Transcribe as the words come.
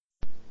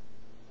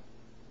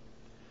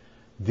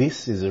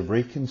This is a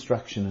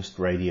Reconstructionist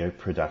radio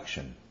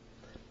production.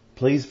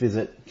 Please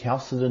visit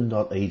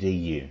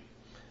chalcedon.edu.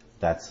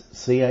 That's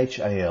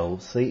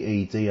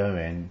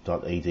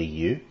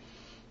chalcedon.edu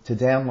to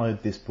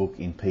download this book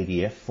in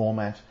PDF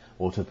format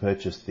or to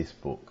purchase this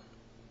book.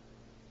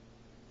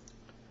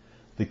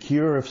 The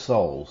Cure of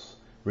Souls,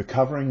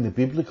 Recovering the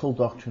Biblical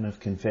Doctrine of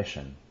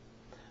Confession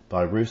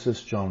by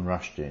Rousas John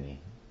Rushdoony.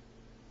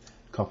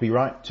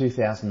 Copyright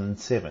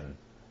 2007,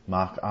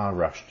 Mark R.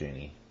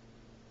 Rushdoony.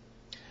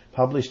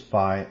 Published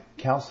by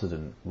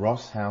Chalcedon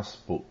Ross House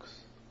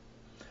Books.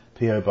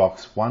 P.O.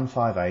 Box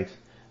 158,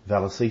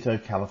 Vallecito,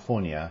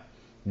 California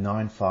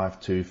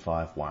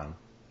 95251.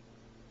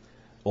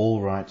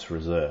 All rights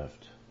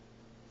reserved.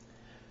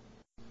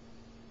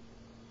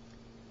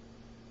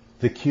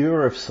 The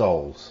Cure of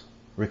Souls,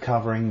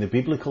 Recovering the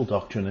Biblical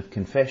Doctrine of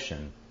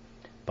Confession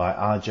by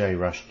R.J.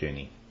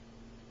 Rushdoony.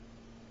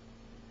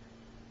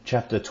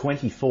 Chapter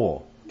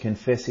 24,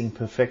 Confessing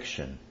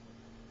Perfection.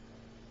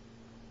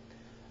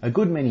 A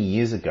good many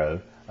years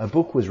ago, a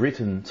book was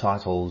written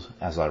titled,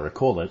 as I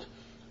recall it,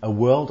 A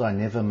World I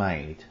Never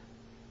Made.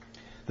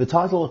 The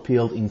title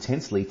appealed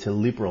intensely to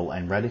liberal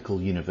and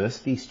radical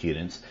university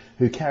students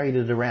who carried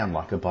it around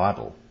like a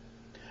Bible.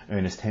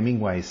 Ernest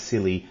Hemingway's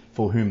silly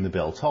For Whom the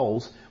Bell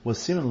Tolls was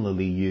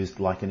similarly used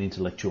like an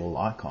intellectual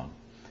icon.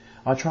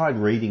 I tried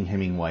reading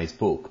Hemingway's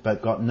book,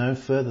 but got no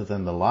further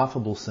than the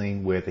laughable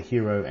scene where the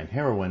hero and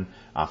heroine,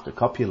 after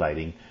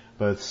copulating,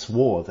 both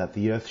swore that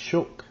the earth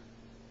shook.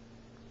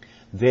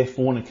 Their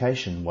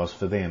fornication was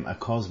for them a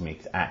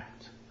cosmic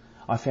act.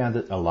 I found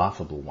it a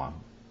laughable one.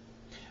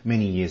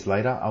 Many years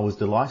later, I was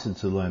delighted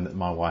to learn that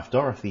my wife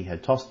Dorothy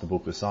had tossed the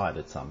book aside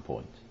at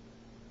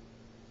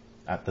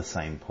the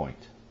same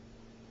point.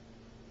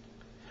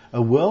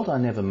 A World I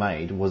Never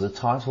Made was a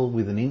title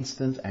with an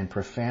instant and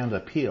profound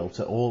appeal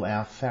to all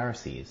our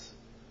Pharisees.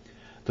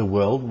 The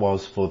world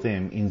was for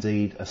them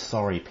indeed a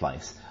sorry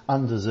place,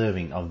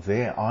 undeserving of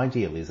their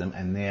idealism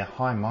and their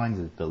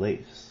high-minded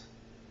beliefs.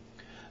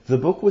 The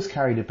book was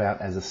carried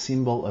about as a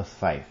symbol of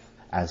faith,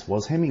 as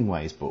was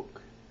Hemingway's book.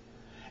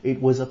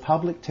 It was a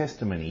public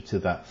testimony to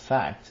the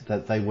fact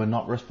that they were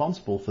not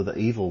responsible for the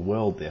evil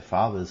world their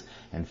fathers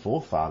and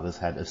forefathers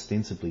had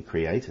ostensibly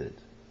created.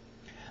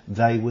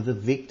 They were the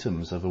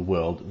victims of a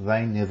world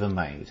they never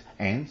made,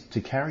 and to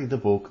carry the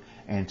book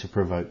and to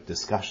provoke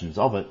discussions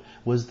of it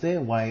was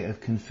their way of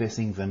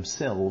confessing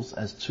themselves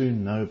as too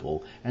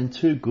noble and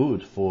too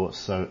good for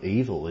so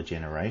evil a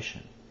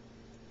generation.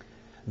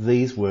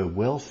 These were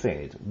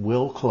well-fed,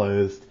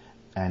 well-clothed,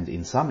 and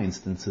in some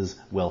instances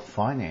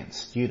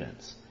well-financed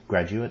students,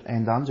 graduate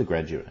and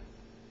undergraduate.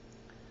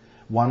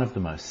 One of the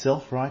most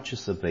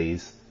self-righteous of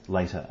these,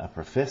 later a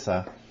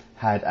professor,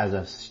 had as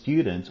a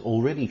student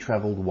already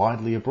travelled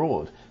widely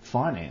abroad,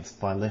 financed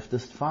by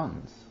leftist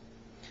funds.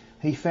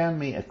 He found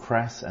me a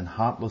crass and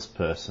heartless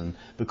person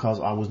because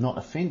I was not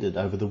offended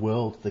over the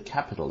world the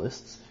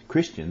capitalists,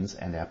 Christians,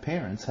 and our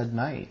parents had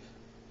made.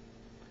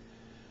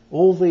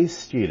 All these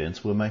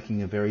students were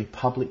making a very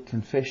public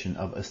confession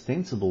of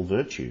ostensible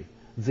virtue,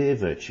 their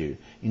virtue,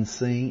 in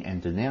seeing and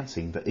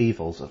denouncing the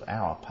evils of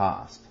our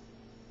past.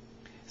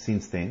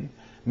 Since then,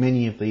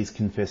 many of these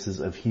confessors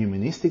of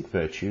humanistic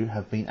virtue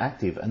have been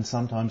active and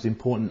sometimes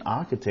important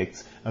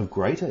architects of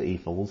greater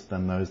evils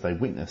than those they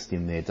witnessed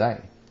in their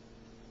day.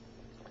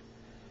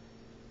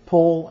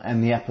 Paul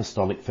and the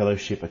apostolic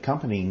fellowship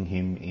accompanying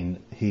him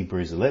in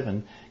Hebrews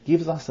 11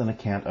 gives us an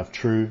account of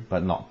true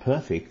but not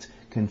perfect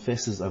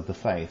confessors of the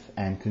faith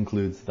and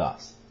concludes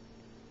thus,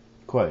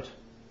 quote,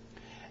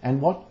 "And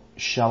what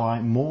shall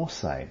I more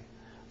say?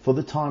 For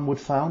the time would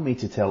fail me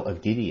to tell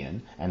of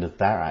Gideon, and of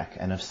Barak,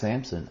 and of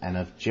Samson, and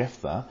of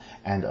Jephthah,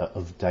 and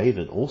of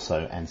David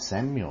also, and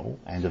Samuel,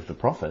 and of the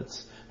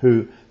prophets,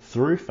 who,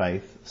 through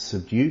faith,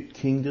 subdued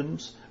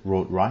kingdoms,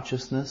 wrought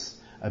righteousness,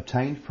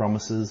 obtained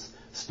promises,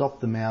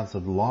 stopped the mouths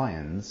of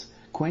lions,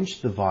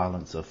 quenched the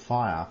violence of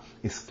fire,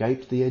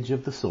 escaped the edge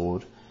of the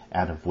sword,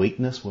 out of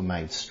weakness were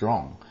made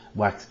strong,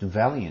 waxed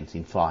valiant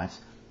in fight,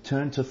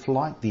 turned to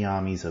flight the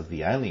armies of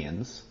the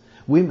aliens.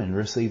 Women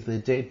received their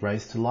dead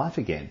raised to life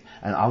again,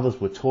 and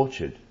others were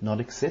tortured, not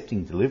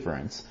accepting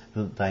deliverance,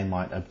 that they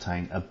might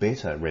obtain a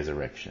better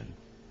resurrection.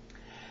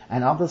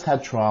 And others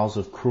had trials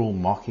of cruel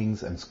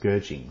mockings and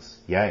scourgings,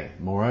 yea,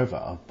 moreover,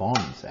 of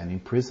bonds and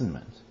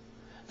imprisonment.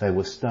 They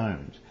were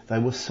stoned, they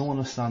were sawn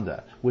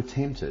asunder, were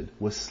tempted,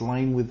 were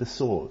slain with the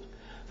sword.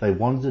 They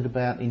wandered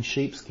about in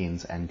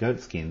sheepskins and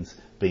goatskins,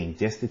 being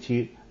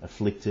destitute,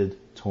 afflicted,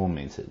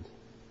 tormented,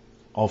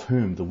 of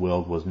whom the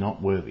world was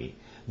not worthy.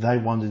 They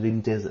wandered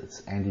in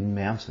deserts and in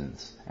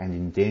mountains and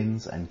in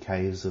dens and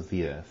caves of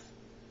the earth.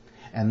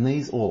 And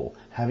these all,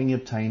 having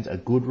obtained a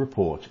good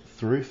report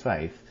through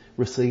faith,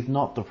 received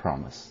not the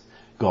promise,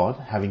 God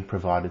having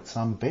provided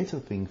some better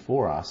thing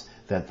for us,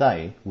 that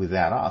they,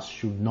 without us,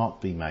 should not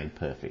be made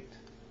perfect."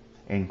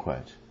 End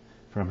quote.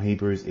 From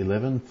Hebrews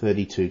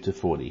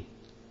 11:32-40.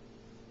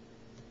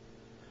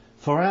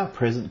 For our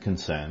present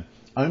concern,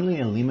 only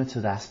a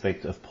limited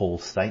aspect of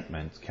Paul's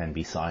statement can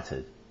be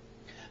cited.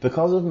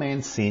 Because of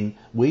man's sin,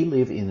 we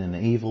live in an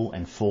evil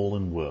and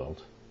fallen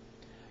world.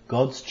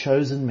 God's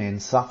chosen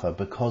men suffer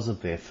because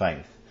of their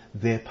faith,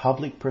 their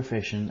public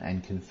profession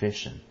and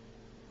confession.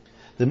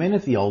 The men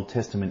of the Old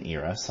Testament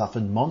era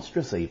suffered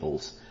monstrous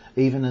evils,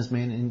 even as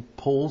men in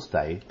Paul's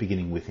day,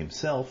 beginning with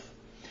himself,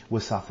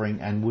 were suffering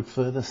and would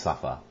further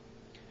suffer.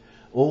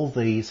 All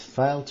these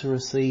failed to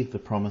receive the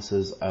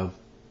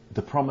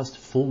promised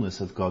fullness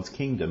of God's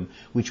kingdom,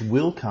 which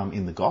will come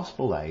in the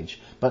gospel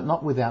age, but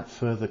not without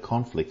further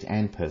conflict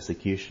and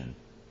persecution.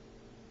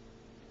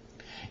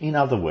 In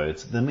other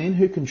words, the men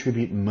who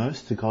contribute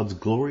most to God's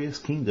glorious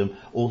kingdom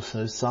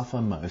also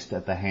suffer most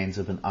at the hands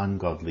of an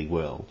ungodly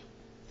world.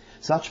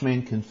 Such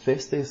men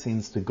confess their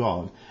sins to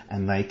God,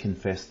 and they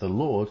confess the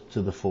Lord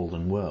to the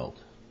fallen world.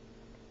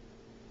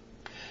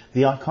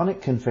 The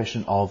iconic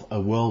confession of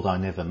 "A world I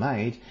never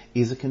made"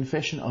 is a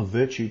confession of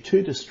virtue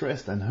too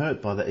distressed and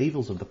hurt by the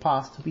evils of the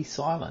past to be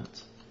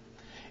silent.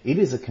 It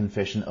is a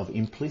confession of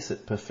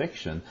implicit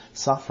perfection,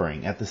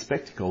 suffering at the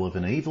spectacle of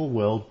an evil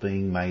world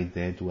being made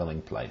their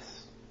dwelling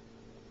place.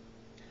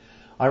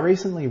 I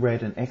recently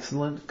read an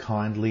excellent,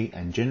 kindly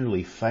and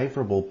generally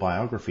favourable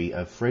biography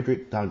of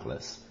Frederick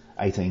Douglass,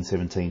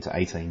 1817 to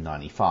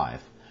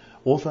 1895,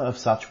 author of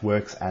such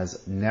works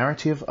as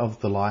Narrative of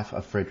the Life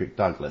of Frederick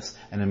Douglass,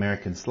 an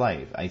American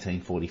Slave,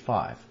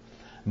 1845,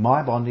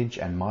 My Bondage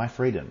and My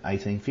Freedom,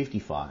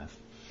 1855,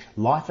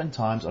 Life and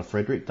Times of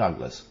Frederick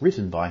Douglass,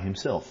 written by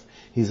himself,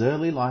 his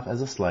early life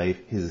as a slave,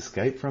 his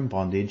escape from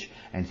bondage,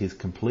 and his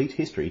complete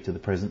history to the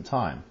present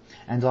time,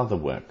 and other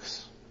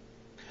works.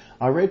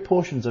 I read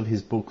portions of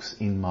his books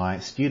in my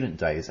student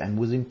days and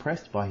was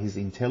impressed by his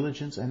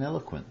intelligence and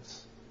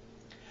eloquence.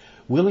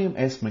 William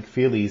S.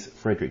 McFeely's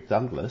Frederick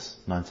Douglass,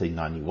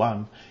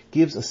 1991,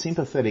 gives a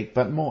sympathetic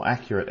but more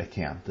accurate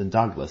account than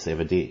Douglass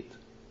ever did.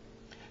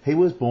 He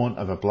was born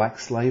of a black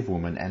slave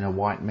woman and a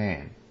white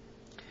man.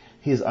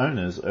 His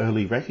owners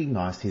early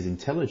recognized his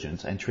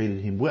intelligence and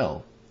treated him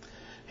well.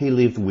 He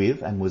lived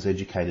with and was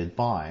educated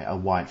by a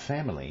white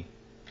family.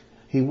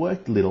 He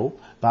worked little,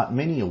 but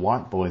many a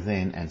white boy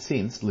then and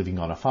since, living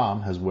on a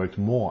farm, has worked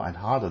more and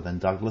harder than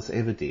Douglass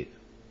ever did.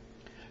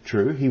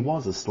 True, he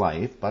was a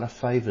slave, but a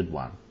favoured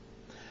one.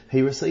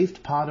 He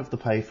received part of the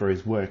pay for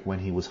his work when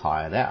he was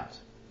hired out.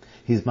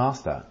 His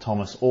master,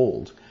 Thomas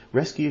Auld,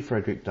 rescued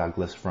Frederick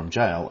Douglass from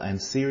jail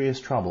and serious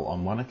trouble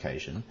on one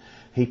occasion.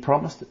 He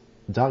promised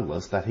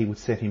Douglass that he would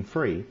set him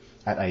free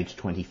at age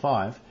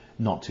 25,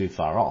 not too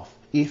far off,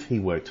 if he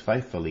worked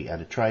faithfully at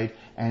a trade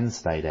and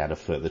stayed out of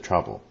further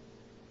trouble.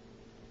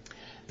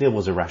 There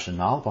was a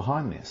rationale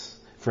behind this.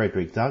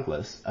 Frederick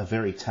Douglass, a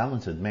very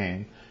talented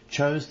man,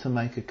 chose to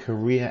make a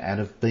career out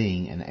of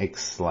being an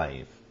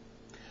ex-slave.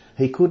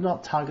 He could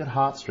not tug at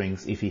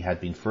heartstrings if he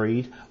had been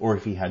freed or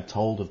if he had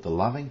told of the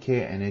loving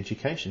care and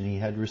education he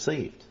had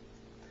received.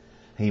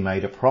 He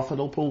made a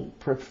profitable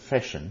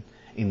profession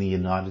in the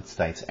United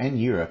States and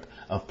Europe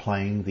of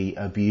playing the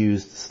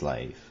abused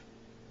slave.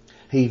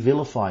 He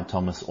vilified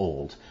Thomas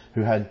Auld,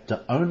 who had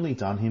only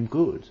done him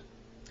good.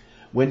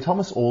 When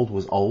Thomas Auld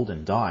was old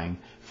and dying,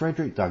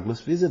 Frederick Douglass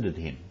visited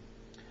him.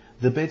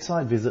 The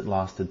bedside visit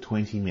lasted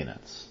 20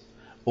 minutes.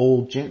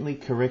 Auld gently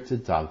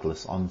corrected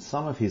Douglass on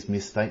some of his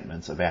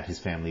misstatements about his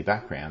family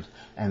background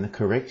and the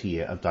correct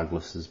year of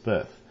Douglass's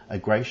birth. A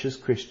gracious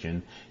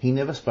Christian, he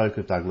never spoke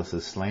of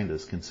Douglass's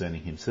slanders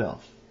concerning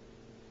himself.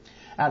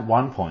 At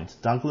one point,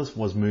 Douglass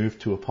was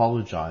moved to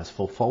apologise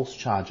for false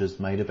charges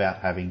made about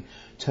having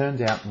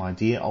turned out my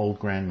dear old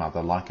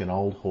grandmother like an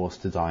old horse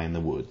to die in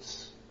the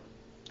woods.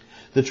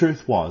 The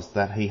truth was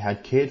that he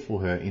had cared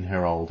for her in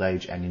her old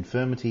age and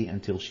infirmity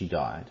until she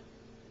died.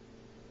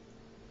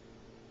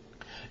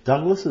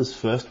 Douglass's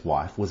first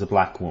wife was a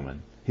black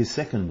woman. His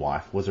second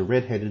wife was a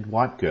red-headed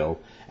white girl,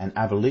 an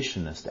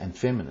abolitionist and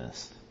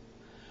feminist.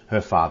 Her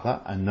father,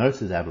 a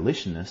noted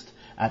abolitionist,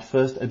 at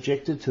first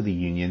objected to the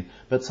union,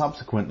 but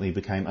subsequently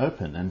became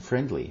open and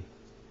friendly.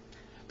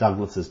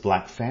 Douglass's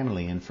black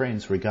family and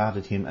friends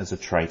regarded him as a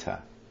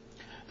traitor.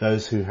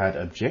 Those who had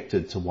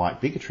objected to white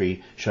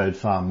bigotry showed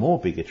far more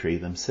bigotry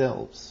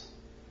themselves.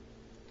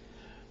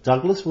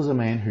 Douglass was a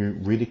man who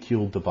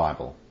ridiculed the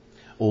Bible.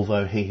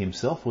 Although he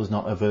himself was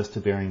not averse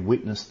to bearing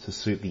witness to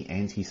suit the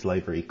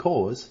anti-slavery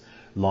cause,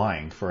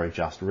 lying for a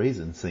just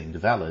reason seemed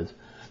valid,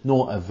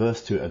 nor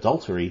averse to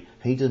adultery,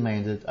 he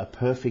demanded a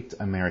perfect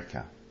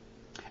America.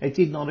 It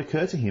did not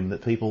occur to him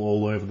that people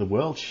all over the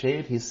world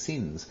shared his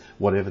sins,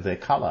 whatever their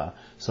colour,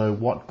 so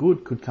what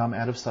good could come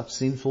out of such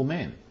sinful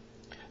men?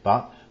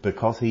 But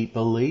because he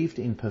believed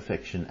in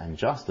perfection and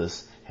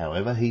justice,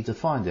 however he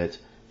defined it,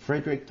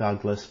 Frederick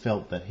Douglass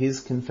felt that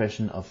his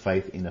confession of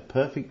faith in a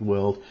perfect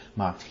world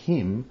marked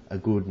him a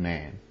good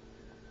man.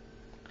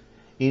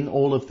 In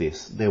all of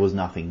this, there was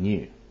nothing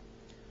new.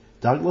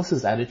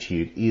 Douglass's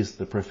attitude is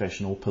the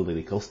professional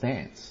political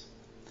stance.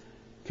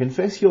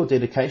 Confess your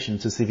dedication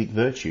to civic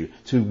virtue,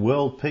 to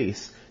world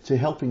peace, to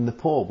helping the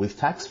poor with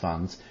tax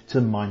funds, to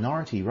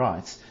minority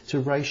rights, to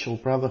racial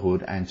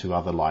brotherhood and to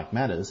other like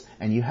matters,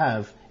 and you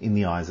have, in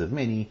the eyes of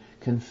many,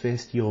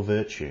 confessed your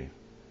virtue.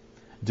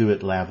 Do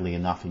it loudly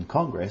enough in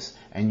Congress,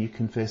 and you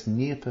confess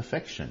near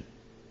perfection.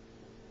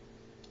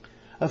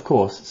 Of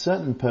course,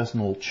 certain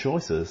personal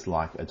choices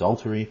like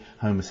adultery,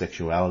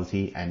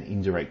 homosexuality, and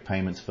indirect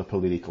payments for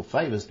political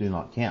favours do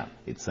not count,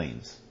 it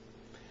seems.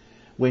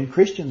 When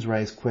Christians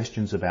raise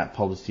questions about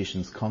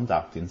politicians'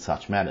 conduct in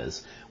such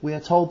matters, we are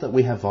told that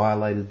we have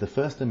violated the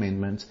First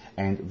Amendment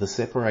and the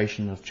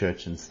separation of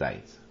church and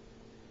state.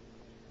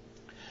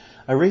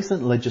 A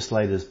recent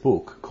legislator's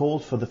book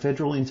called for the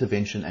federal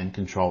intervention and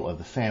control of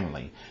the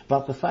family,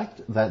 but the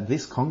fact that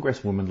this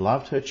congresswoman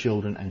loved her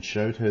children and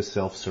showed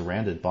herself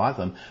surrounded by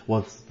them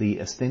was the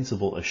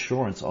ostensible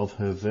assurance of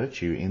her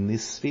virtue in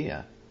this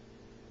sphere.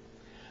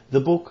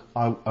 The book,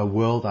 A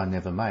World I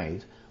Never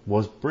Made,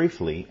 was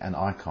briefly an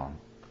icon.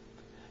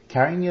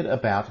 Carrying it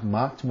about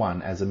marked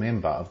one as a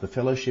member of the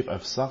Fellowship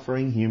of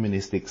Suffering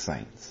Humanistic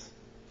Saints.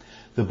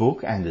 The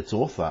book and its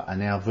author are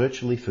now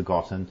virtually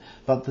forgotten,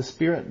 but the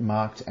spirit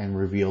marked and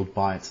revealed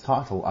by its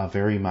title are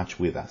very much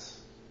with us.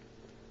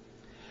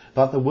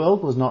 But the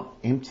world was not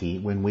empty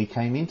when we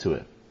came into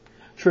it.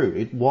 True,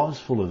 it was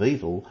full of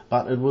evil,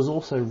 but it was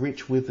also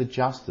rich with the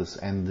justice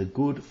and the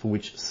good for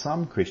which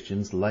some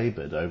Christians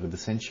laboured over the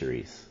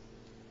centuries.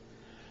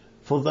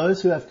 For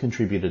those who have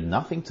contributed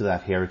nothing to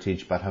that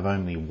heritage but have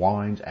only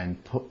whined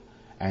and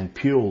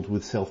puled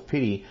with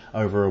self-pity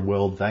over a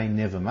world they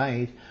never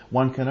made,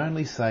 one can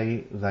only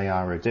say they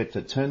are adept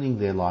at turning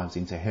their lives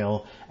into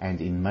hell and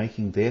in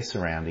making their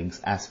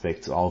surroundings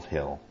aspects of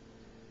hell.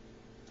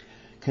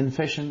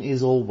 Confession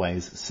is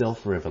always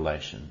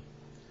self-revelation.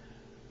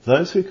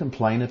 Those who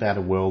complain about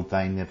a world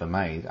they never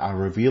made are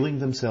revealing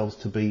themselves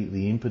to be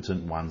the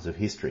impotent ones of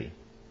history.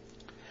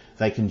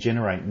 They can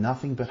generate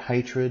nothing but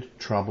hatred,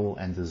 trouble,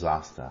 and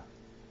disaster.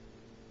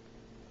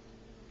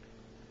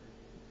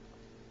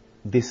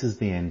 This is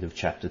the end of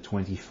chapter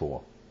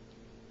 24.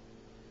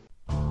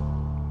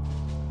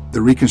 The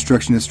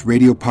Reconstructionist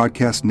Radio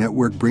Podcast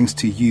Network brings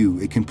to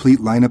you a complete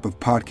lineup of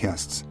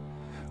podcasts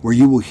where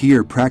you will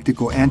hear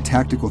practical and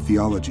tactical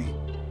theology.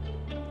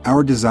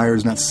 Our desire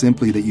is not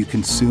simply that you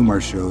consume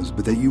our shows,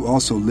 but that you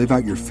also live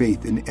out your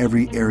faith in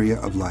every area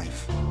of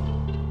life.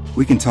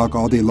 We can talk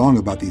all day long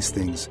about these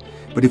things,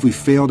 but if we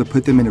fail to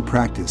put them into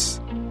practice,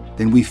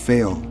 then we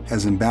fail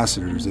as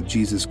ambassadors of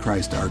Jesus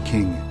Christ, our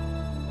King.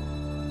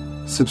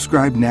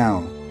 Subscribe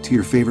now to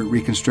your favorite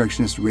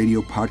Reconstructionist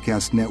Radio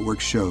Podcast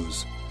Network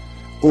shows,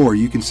 or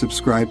you can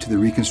subscribe to the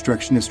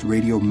Reconstructionist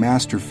Radio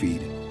Master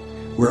Feed,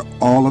 where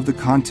all of the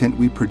content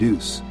we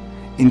produce,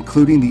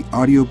 including the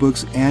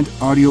audiobooks and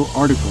audio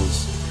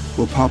articles,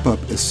 will pop up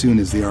as soon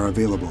as they are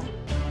available.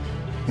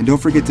 And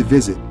don't forget to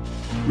visit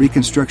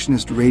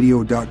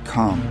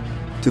ReconstructionistRadio.com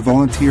to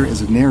volunteer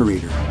as a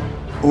narrator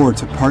or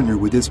to partner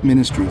with this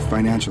ministry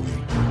financially.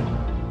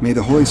 May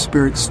the Holy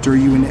Spirit stir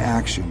you into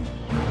action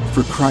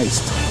for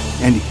Christ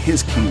and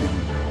His kingdom.